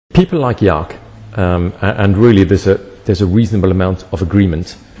People like Jaak, and really there's a reasonable amount of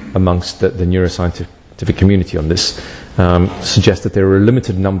agreement amongst the neuroscientific community on this, suggest that there are a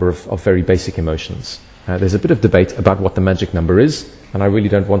limited number of very basic emotions. There's a bit of debate about what the magic number is, and I really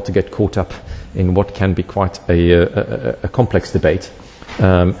don't want to get caught up in what can be quite a complex debate.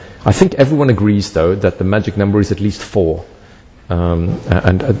 I think everyone agrees, though, that the magic number is at least 4.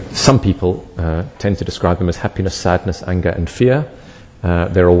 And some people tend to describe them as happiness, sadness, anger, and fear.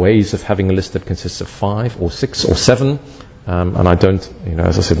 There are ways of having a list that consists of 5 or 6 or 7, and I don't,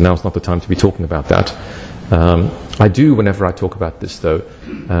 as I said, now's not the time to be talking about that. I do, whenever I talk about this, though,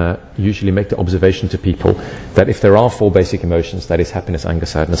 usually make the observation to people that if there are 4 basic emotions, that is happiness, anger,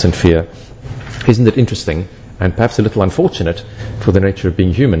 sadness, and fear, isn't it interesting, and perhaps a little unfortunate for the nature of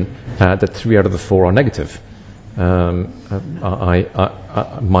being human, that 3 out of the 4 are negative? My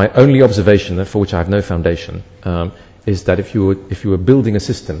only observation, for which I have no foundation, is that if you were building a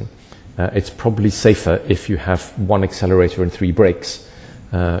system, it's probably safer if you have 1 accelerator and 3 brakes,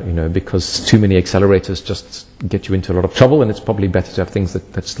 because too many accelerators just get you into a lot of trouble, and it's probably better to have things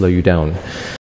that slow you down.